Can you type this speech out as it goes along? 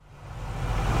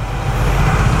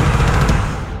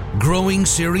Growing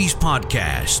Series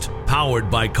podcast,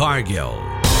 powered by Cargill.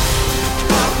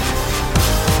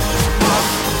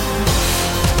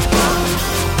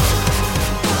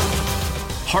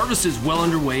 Harvest is well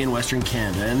underway in Western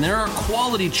Canada, and there are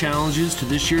quality challenges to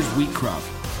this year's wheat crop.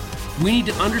 We need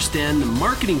to understand the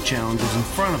marketing challenges in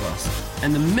front of us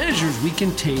and the measures we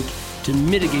can take to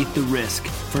mitigate the risk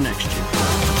for next year.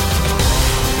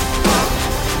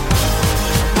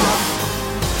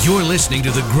 You're listening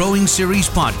to the Growing Series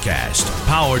podcast,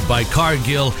 powered by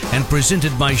Cargill and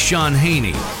presented by Sean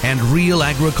Haney and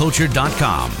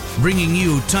RealAgriculture.com, bringing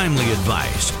you timely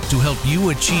advice to help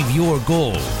you achieve your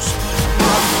goals.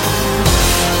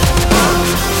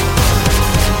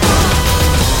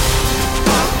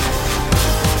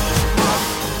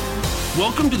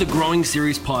 Welcome to the Growing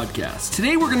Series podcast.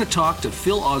 Today we're going to talk to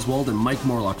Phil Oswald and Mike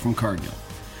Morlock from Cargill.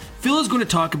 Phil is going to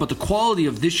talk about the quality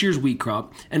of this year's wheat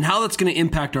crop and how that's going to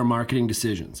impact our marketing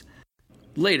decisions.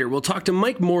 Later, we'll talk to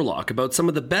Mike Morlock about some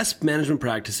of the best management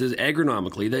practices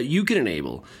agronomically that you can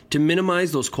enable to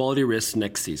minimize those quality risks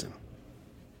next season.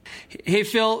 Hey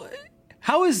Phil,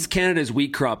 how is Canada's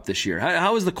wheat crop this year?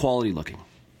 How is the quality looking?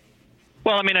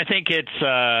 Well, I mean, I think it's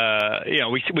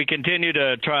we continue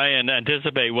to try and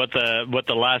anticipate what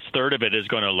the last third of it is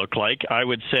going to look like. I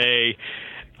would say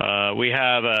we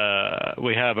have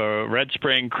a red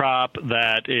spring crop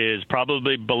that is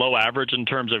probably below average in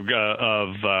terms of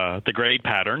the grade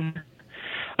pattern.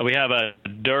 We have a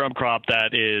durum crop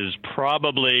that is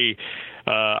probably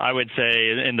I would say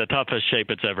in the toughest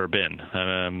shape it's ever been.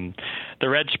 The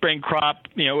red spring crop,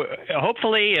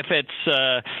 hopefully if it's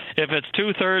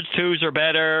 2/3 twos or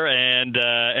better,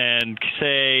 and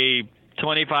say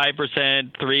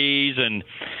 25% threes and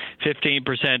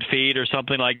 15% feed or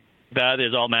something like that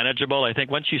is all manageable. I think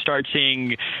once you start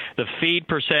seeing the feed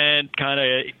percent kind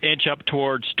of inch up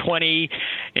towards 20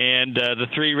 and the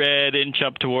three red inch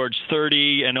up towards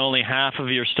 30 and only half of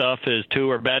your stuff is 2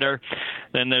 or better,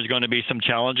 then there's going to be some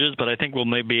challenges. But I think we'll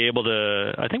be able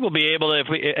to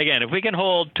if we can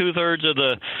hold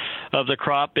 2/3 of the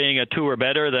crop being a 2 or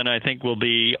better, then I think we'll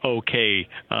be okay.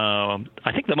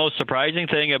 I think the most surprising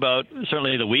thing about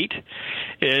certainly the wheat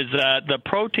is that the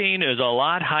protein is a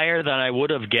lot higher than I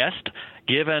would have guessed,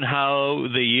 given how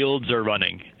the yields are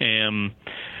running.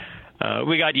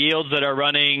 We got yields that are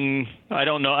running, I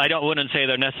wouldn't say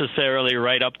they're necessarily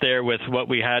right up there with what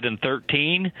we had in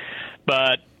 13,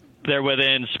 but they're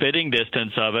within spitting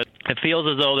distance of it. It feels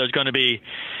as though there's going to be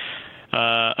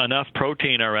enough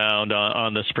protein around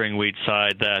on the spring wheat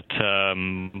side that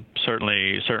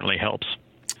certainly helps.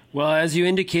 Well, as you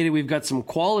indicated, we've got some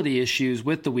quality issues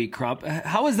with the wheat crop.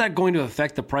 How is that going to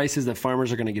affect the prices that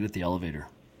farmers are going to get at the elevator?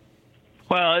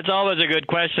 Well, it's always a good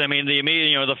question. I mean,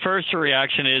 the first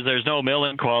reaction is there's no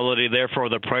milling quality, therefore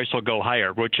the price will go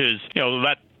higher, which is,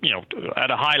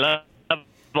 at a high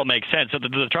level makes sense.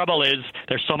 The trouble is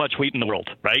there's so much wheat in the world,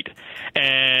 right?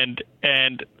 And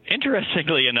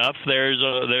interestingly enough, there is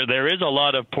a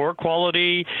lot of poor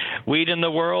quality wheat in the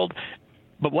world.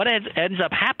 But what ends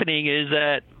up happening is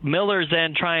that millers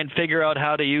then try and figure out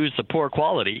how to use the poor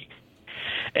quality,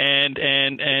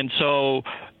 and so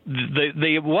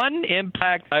the one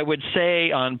impact I would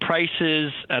say on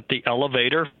prices at the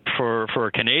elevator for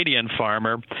a Canadian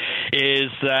farmer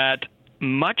is that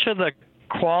much of the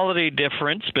quality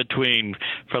difference between,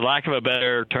 for lack of a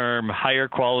better term, higher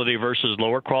quality versus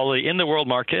lower quality in the world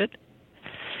market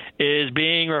is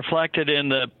being reflected in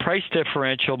the price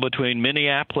differential between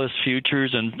Minneapolis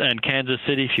futures and Kansas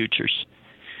City futures.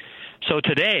 So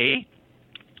today,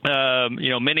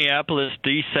 Minneapolis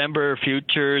December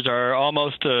futures are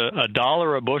almost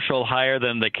 $1 a bushel higher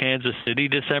than the Kansas City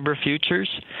December futures.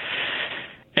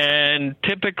 And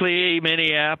typically,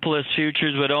 Minneapolis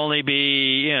futures would only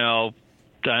be,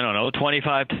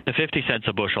 25 to 50 cents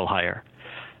a bushel higher.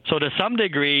 So to some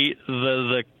degree,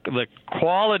 the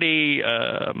quality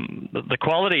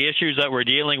issues that we're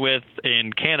dealing with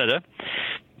in Canada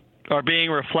are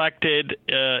being reflected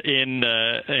in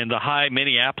the high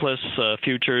Minneapolis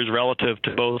futures relative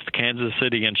to both Kansas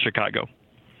City and Chicago.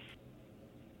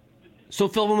 So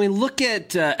Phil, when we look at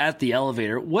the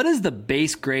elevator, what is the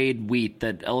base grade wheat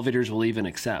that elevators will even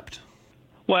accept?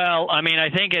 Well, I mean,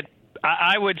 I think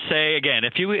I would say, again,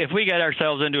 if we get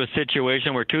ourselves into a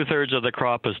situation where 2/3 of the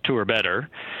crop is 2 or better,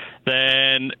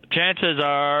 then chances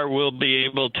are we'll be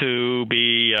able to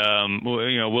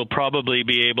we'll probably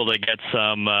be able to get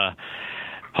some,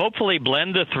 hopefully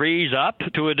blend the threes up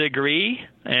to a degree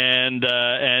and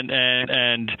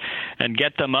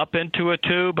get them up into a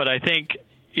 2. But I think,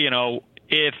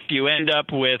 if you end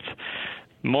up with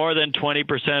more than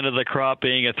 20% of the crop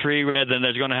being a 3 red, then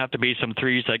there's going to have to be some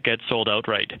 3s that get sold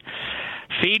outright.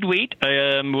 Feed wheat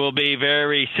will be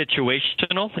very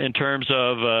situational in terms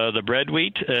of the bread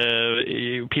wheat.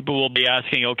 People will be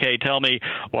asking, okay, tell me,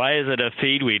 why is it a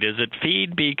feed wheat? Is it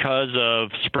feed because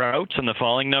of sprouts and the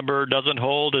falling number doesn't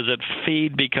hold? Is it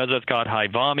feed because it's got high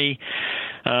VOMI?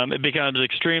 It becomes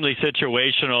extremely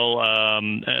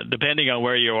situational depending on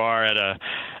where you are at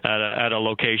a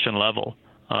location level.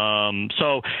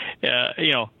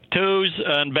 Twos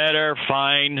and better,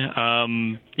 fine.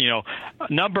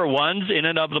 Number ones in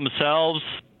and of themselves,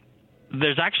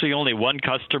 there's actually only one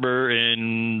customer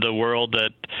in the world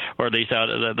that, or at least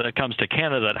that comes to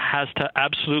Canada, that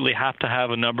absolutely have to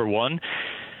have a number one,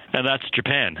 and that's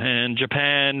Japan. And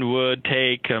Japan would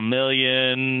take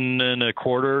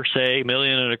 1.25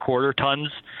 million tons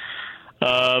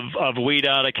of wheat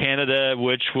out of Canada,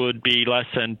 which would be less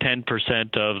than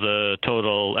 10% of the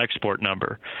total export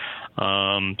number.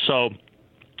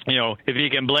 If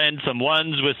you can blend some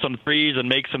ones with some threes and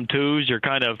make some twos, you're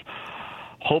kind of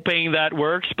hoping that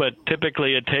works, but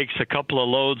typically it takes a couple of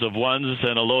loads of ones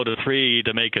and a load of three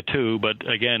to make a two. But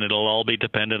again, it'll all be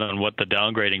dependent on what the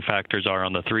downgrading factors are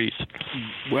on the threes.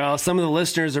 Well, some of the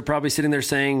listeners are probably sitting there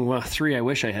saying, well, three, I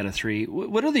wish I had a three.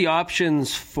 What are the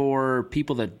options for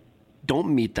people that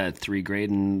don't meet that 3 grade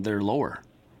and they're lower?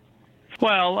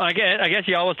 Well, I guess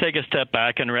you always take a step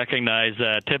back and recognize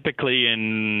that typically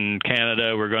in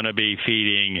Canada we're going to be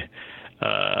feeding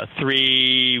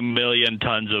 3 million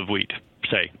tons of wheat,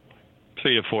 say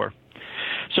 3 to 4.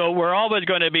 So we're always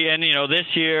going to be, and this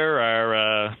year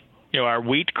our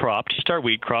wheat crop, just our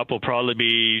wheat crop, will probably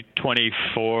be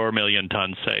 24 million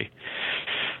tons, say.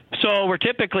 So we're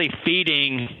typically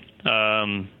feeding,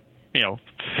 what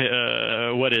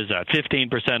is that?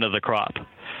 15% of the crop.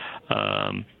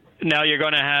 Now you're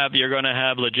going to have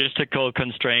logistical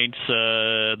constraints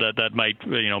that might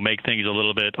make things a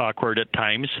little bit awkward at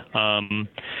times.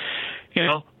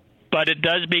 But it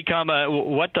does become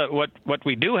what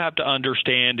we do have to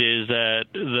understand is that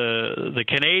the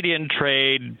Canadian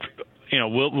trade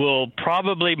will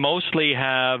probably mostly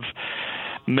have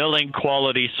milling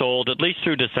quality sold at least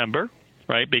through December,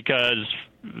 right? Because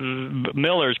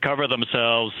millers cover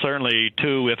themselves certainly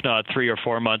 2, if not 3 or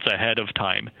 4 months ahead of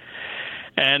time.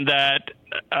 And that,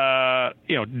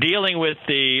 dealing with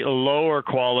the lower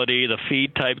quality, the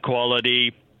feed type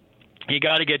quality, you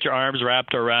got to get your arms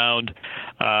wrapped around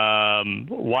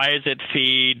why is it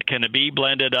feed? Can it be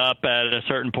blended up at a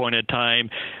certain point in time?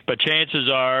 But chances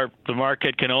are the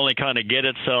market can only kind of get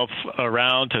itself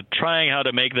around to trying how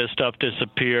to make this stuff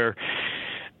disappear,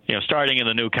 starting in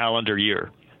the new calendar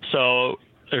year. So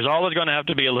there's always going to have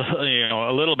to be a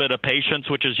little bit of patience,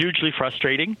 which is hugely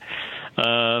frustrating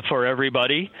for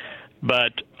everybody.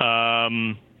 But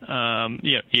you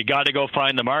got to go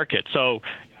find the market. So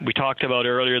we talked about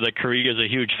earlier that Korea is a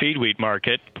huge feed wheat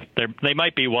market. They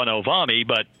might be 1.0 VOMI,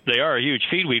 but they are a huge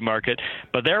feed wheat market.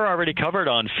 But they're already covered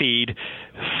on feed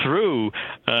through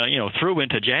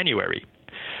into January.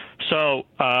 So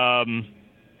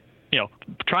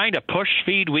trying to push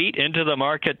feed wheat into the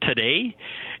market today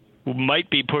might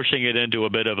be pushing it into a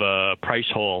bit of a price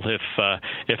hole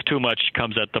if too much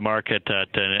comes at the market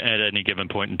at any given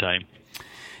point in time.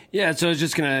 Yeah, so I was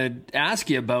just going to ask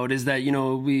you about is that,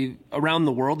 we around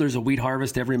the world there's a wheat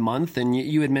harvest every month, and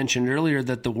you had mentioned earlier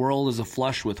that the world is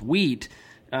aflush with wheat.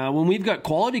 When we've got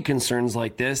quality concerns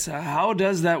like this, how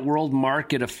does that world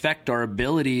market affect our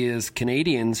ability as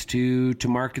Canadians to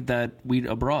market that wheat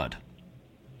abroad?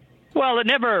 Well, it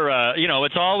never,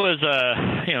 it's always,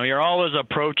 you're always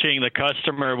approaching the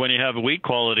customer when you have wheat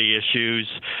quality issues,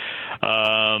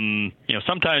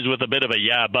 sometimes with a bit of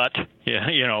a but,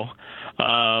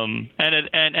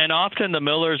 and often the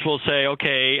millers will say,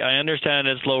 okay, I understand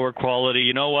it's lower quality.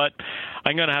 You know what?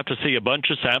 I'm going to have to see a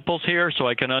bunch of samples here so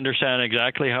I can understand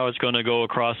exactly how it's going to go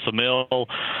across the mill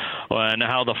and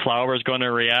how the flour is going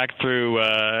to react through,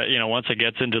 once it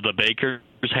gets into the baker's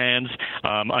hands.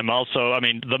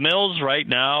 The mills right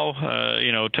now,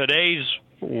 today's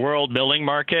world milling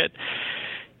market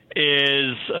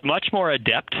is much more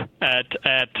adept at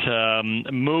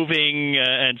moving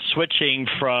and switching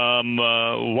from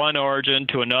one origin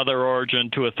to another origin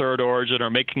to a third origin,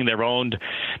 or making their own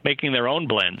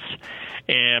blends,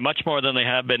 and much more than they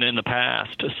have been in the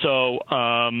past. So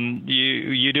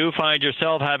you do find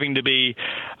yourself having to be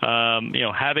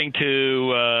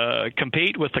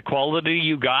compete with the quality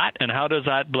you got, and how does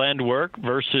that blend work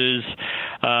versus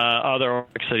other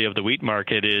complexity of the wheat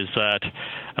market is that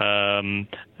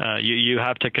you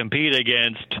have to compete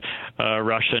against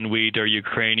Russian wheat or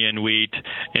Ukrainian wheat,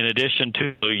 in addition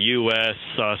to U.S.,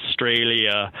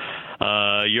 Australia,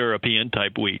 European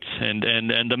type wheats,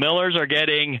 and the millers are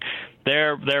getting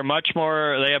they're much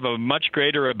more. They have a much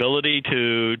greater ability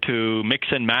to mix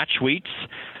and match wheats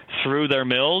through their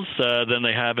mills than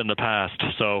they have in the past.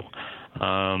 So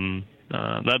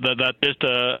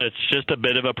it's just a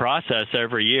bit of a process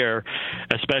every year,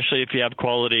 especially if you have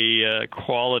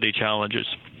quality challenges.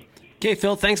 Okay,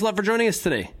 Phil, thanks a lot for joining us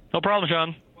today. No problem,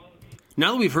 Sean.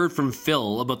 Now that we've heard from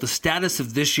Phil about the status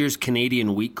of this year's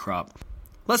Canadian wheat crop,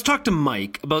 let's talk to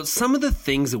Mike about some of the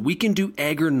things that we can do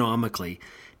agronomically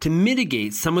to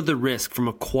mitigate some of the risk from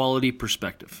a quality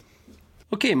perspective.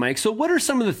 Okay, Mike, so what are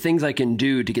some of the things I can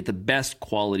do to get the best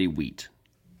quality wheat?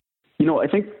 I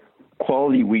think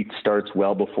quality wheat starts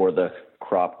well before the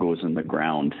crop goes in the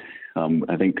ground.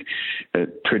 I think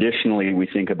traditionally we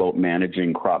think about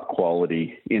managing crop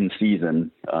quality in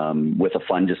season with a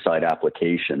fungicide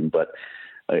application, but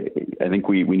I think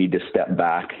we need to step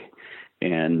back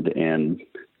and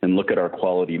look at our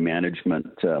quality management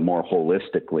more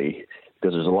holistically,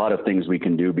 because there's a lot of things we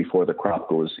can do before the crop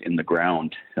goes in the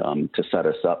ground to set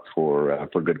us up for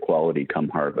good quality come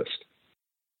harvest.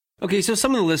 Okay, so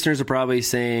some of the listeners are probably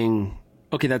saying,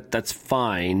 okay, that's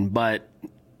fine, but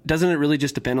doesn't it really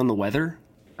just depend on the weather?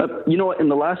 In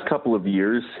the last couple of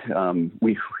years,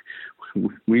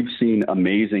 we've seen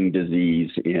amazing disease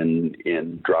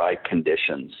in dry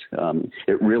conditions.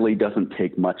 It really doesn't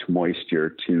take much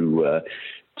moisture to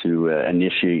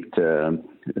initiate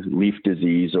leaf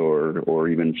disease or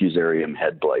even fusarium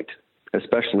head blight,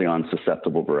 especially on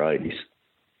susceptible varieties.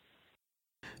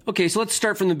 Okay, so let's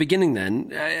start from the beginning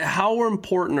then. How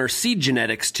important are seed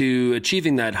genetics to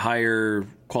achieving that higher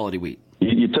quality wheat?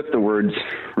 You took the words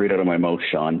right out of my mouth,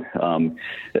 Sean.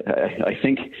 I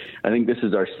think this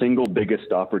is our single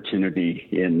biggest opportunity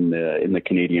in the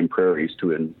Canadian prairies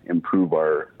to improve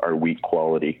our wheat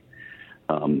quality.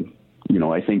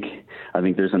 I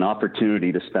think there's an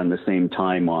opportunity to spend the same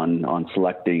time on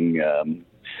selecting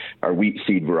our wheat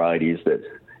seed varieties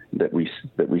that we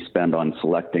spend on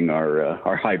selecting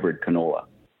our hybrid canola.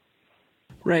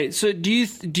 Right. So do you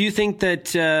think that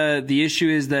the issue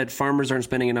is that farmers aren't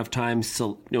spending enough time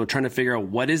trying to figure out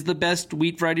what is the best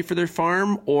wheat variety for their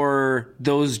farm, or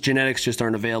those genetics just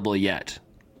aren't available yet?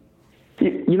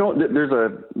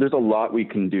 There's a lot we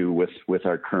can do with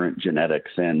our current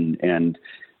genetics, and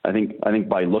I think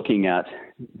by looking at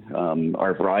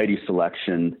our variety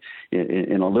selection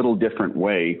in a little different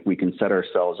way, we can set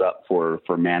ourselves up for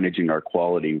managing our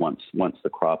quality once the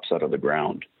crop's out of the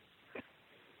ground.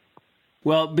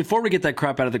 Well, before we get that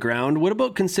crop out of the ground, what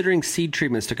about considering seed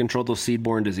treatments to control those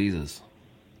seed-borne diseases?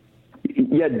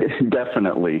 Yeah,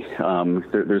 definitely.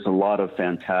 There's a lot of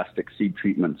fantastic seed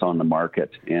treatments on the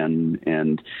market,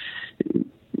 and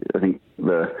I think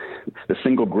the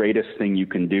single greatest thing you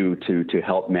can do to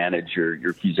help manage your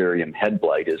fusarium head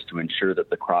blight is to ensure that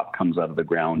the crop comes out of the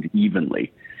ground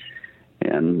evenly.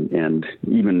 And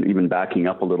even backing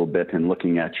up a little bit and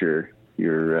looking at your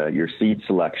seed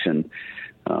selection,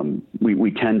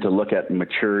 we tend to look at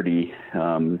maturity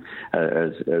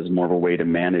as more of a way to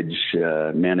manage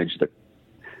the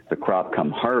crop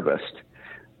come harvest.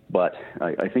 But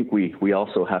I think we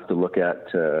also have to look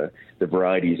at the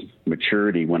variety's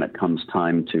maturity when it comes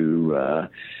time to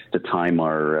time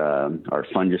our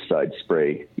fungicide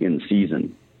spray in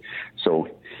season. So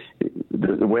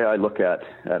the way I look at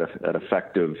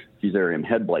effective fusarium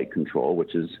head blight control,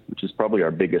 which is probably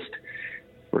our biggest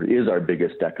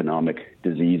economic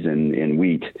disease in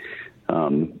wheat,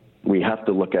 we have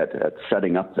to look at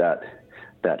setting up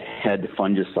that head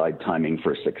fungicide timing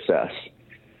for success.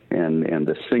 And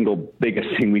the single biggest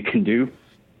thing we can do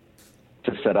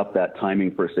to set up that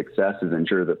timing for success is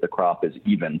ensure that the crop is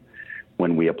even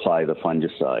when we apply the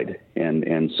fungicide.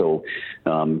 And so,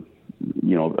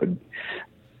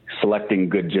 selecting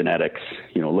good genetics,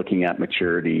 looking at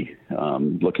maturity,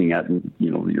 looking at,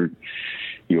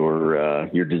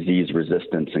 your disease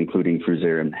resistance, including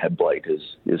fusarium head blight,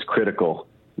 is critical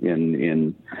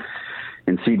in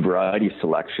seed variety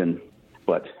selection.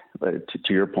 But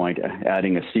to your point,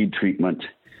 adding a seed treatment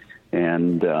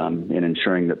and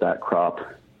ensuring that crop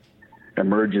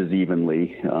emerges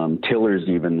evenly, tillers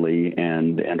evenly,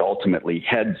 and ultimately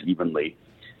heads evenly,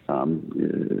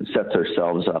 sets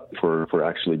ourselves up for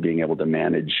actually being able to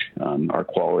manage our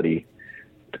quality,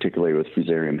 particularly with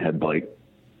fusarium head blight.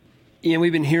 Yeah,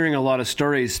 we've been hearing a lot of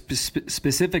stories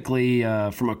specifically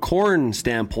from a corn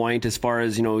standpoint, as far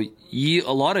as, a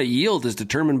lot of yield is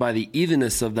determined by the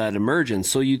evenness of that emergence.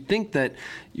 So you'd think that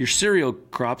your cereal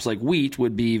crops like wheat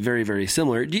would be very, very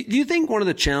similar. Do you think one of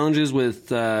the challenges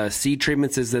with seed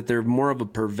treatments is that they're more of a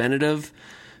preventative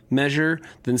measure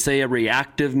than, say, a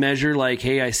reactive measure, like,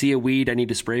 hey, I see a weed, I need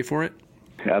to spray for it?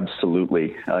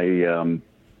 Absolutely.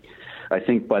 I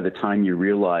think by the time you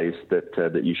realize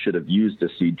that you should have used a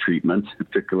seed treatment,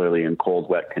 particularly in cold,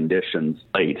 wet conditions,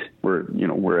 late,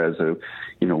 whereas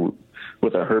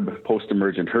with a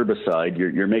post-emergent herbicide,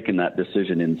 you're making that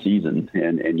decision in season,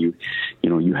 and you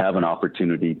have an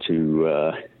opportunity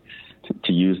to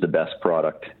use the best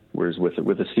product. Whereas with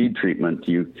a seed treatment,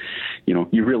 you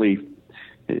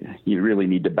really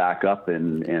need to back up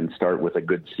and start with a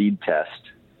good seed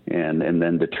test, and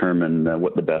then determine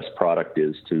what the best product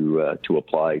is to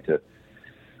apply to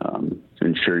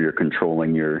ensure you're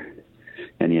controlling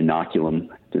any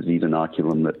disease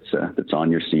inoculum that's on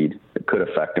your seed that could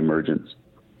affect emergence.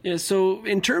 Yeah. So,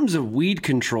 in terms of weed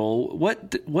control,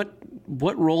 what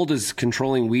role does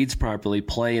controlling weeds properly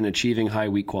play in achieving high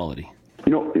wheat quality?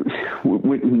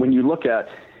 When you look at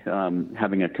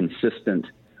having a consistent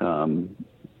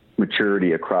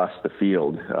maturity across the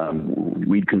field,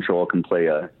 weed control can play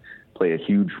a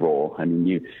huge role. I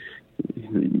mean,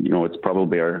 it's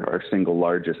probably our single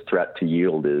largest threat to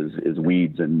yield is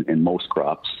weeds in most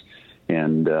crops,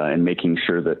 and making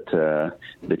sure that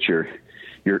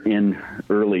you're in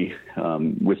early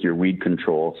with your weed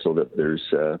control so that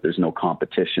there's no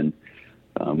competition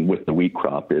with the wheat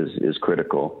crop is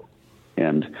critical.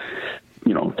 And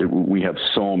we have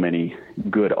so many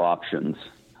good options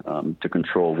to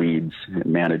control weeds and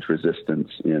manage resistance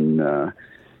in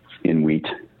wheat.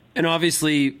 And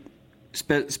obviously,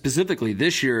 specifically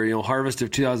this year, harvest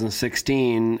of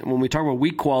 2016, when we talk about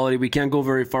wheat quality, we can't go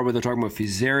very far without talking about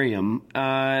fusarium.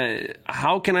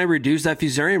 How can I reduce that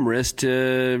fusarium risk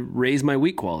to raise my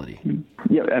wheat quality?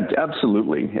 Yeah,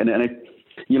 absolutely. And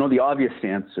the obvious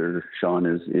answer, Sean,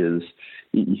 is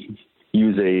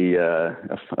use a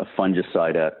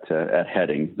fungicide at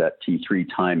heading, that T3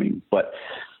 timing. But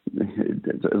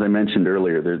as I mentioned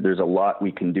earlier, there's a lot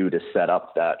we can do to set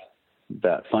up that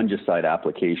fungicide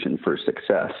application for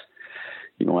success.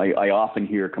 I often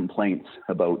hear complaints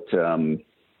about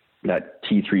that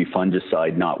T3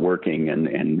 fungicide not working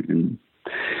and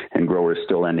growers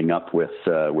still ending up with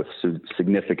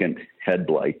significant head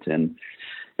blight, and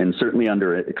certainly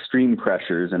under extreme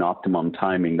pressures and optimum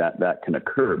timing that can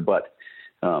occur. But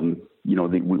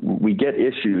we get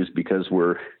issues because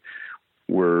we're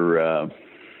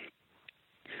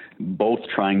both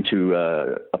trying to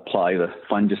apply the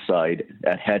fungicide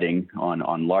at heading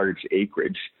on large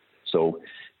acreage. So,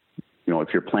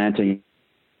 if you're planting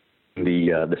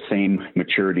the same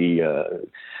maturity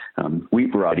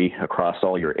wheat variety across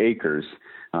all your acres,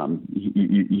 in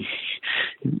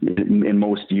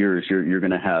most years you're going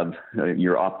to have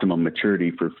your optimum maturity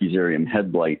for fusarium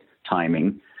head blight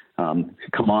timing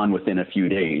come on within a few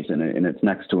days, and it's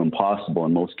next to impossible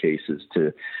in most cases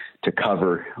to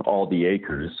cover all the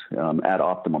acres at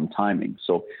optimum timing.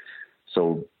 So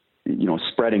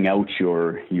spreading out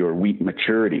your wheat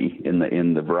maturity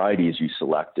in the varieties you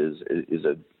select is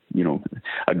a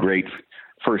great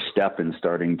first step in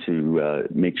starting to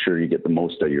make sure you get the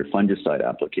most out of your fungicide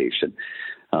application.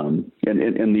 And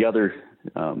the other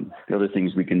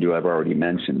things we can do, I've already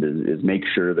mentioned, is make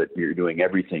sure that you're doing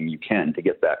everything you can to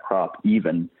get that crop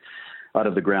even, out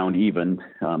of the ground even,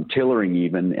 tillering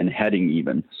even, and heading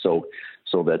even, so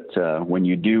that when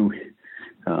you do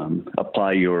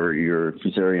apply your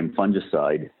fusarium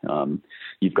fungicide,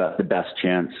 you've got the best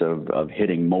chance of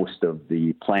hitting most of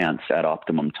the plants at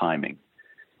optimum timing.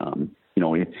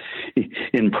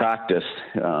 In practice,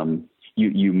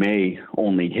 you may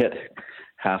only hit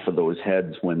half of those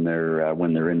heads when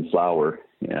they're in flower,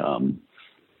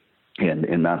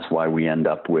 and that's why we end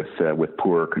up with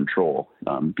poorer control,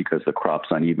 because the crop's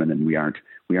uneven and we aren't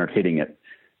hitting it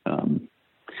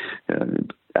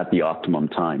at the optimum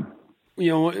time.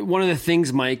 One of the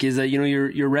things, Mike, is that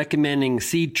you're recommending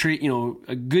seed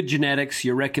good genetics.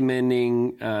 You're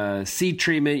recommending seed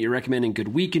treatment. You're recommending good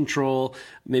weed control,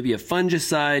 maybe a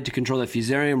fungicide to control that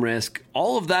fusarium risk.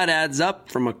 All of that adds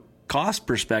up from a cost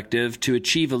perspective to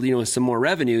achieve some more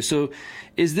revenue. So,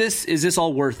 is this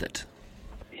all worth it?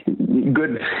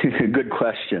 Good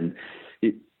question.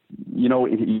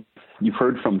 You've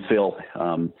heard from Phil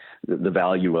the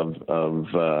value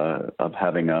of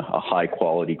having a high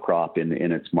quality crop in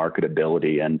its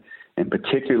marketability, and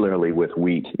particularly with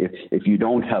wheat. If you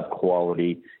don't have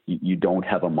quality, you don't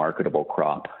have a marketable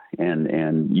crop,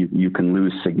 and you can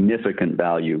lose significant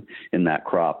value in that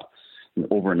crop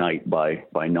overnight by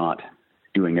not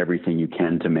doing everything you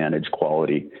can to manage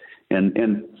quality.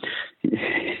 And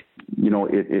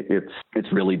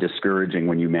it's really discouraging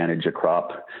when you manage a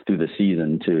crop through the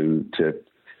season to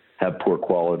have poor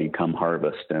quality come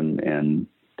harvest. And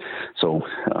so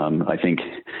I think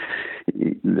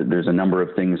there's a number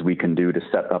of things we can do to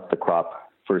set up the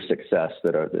crop for success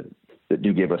that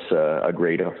do give us a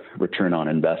great return on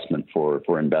investment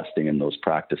for investing in those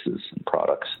practices and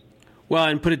products. Well,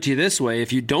 and put it to you this way,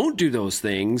 if you don't do those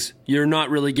things, you're not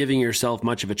really giving yourself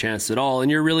much of a chance at all,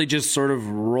 and you're really just sort of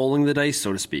rolling the dice,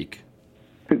 so to speak.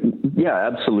 Yeah,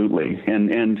 absolutely.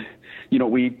 And you know,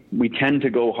 we tend to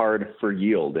go hard for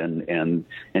yield, and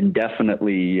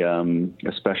definitely,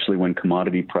 especially when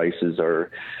commodity prices are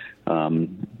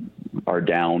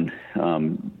down,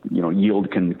 you know, yield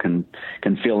can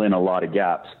fill in a lot of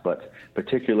gaps, but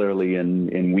particularly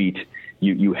in wheat,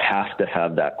 you have to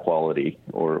have that quality,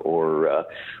 or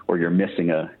you're missing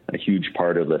a huge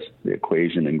part of the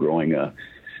equation in growing a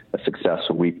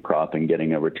successful wheat crop and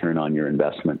getting a return on your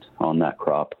investment on that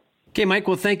crop. Okay, Mike,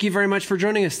 well, thank you very much for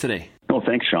joining us today. Oh,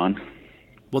 thanks, Sean.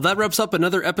 Well, that wraps up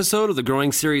another episode of the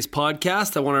Growing Series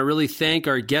podcast. I want to really thank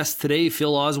our guests today,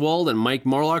 Phil Oswald and Mike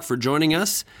Morlock, for joining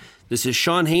us. This is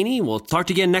Sean Haney. We'll talk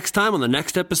to you again next time on the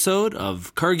next episode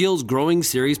of Cargill's Growing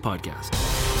Series podcast.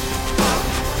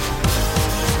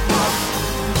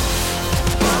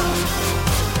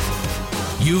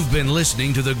 You've been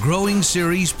listening to the Growing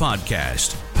Series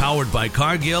podcast, powered by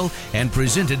Cargill and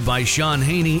presented by Sean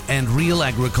Haney and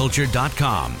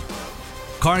RealAgriculture.com.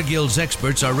 Cargill's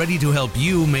experts are ready to help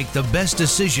you make the best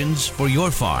decisions for your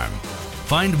farm.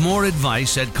 Find more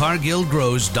advice at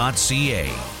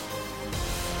cargillgrows.ca.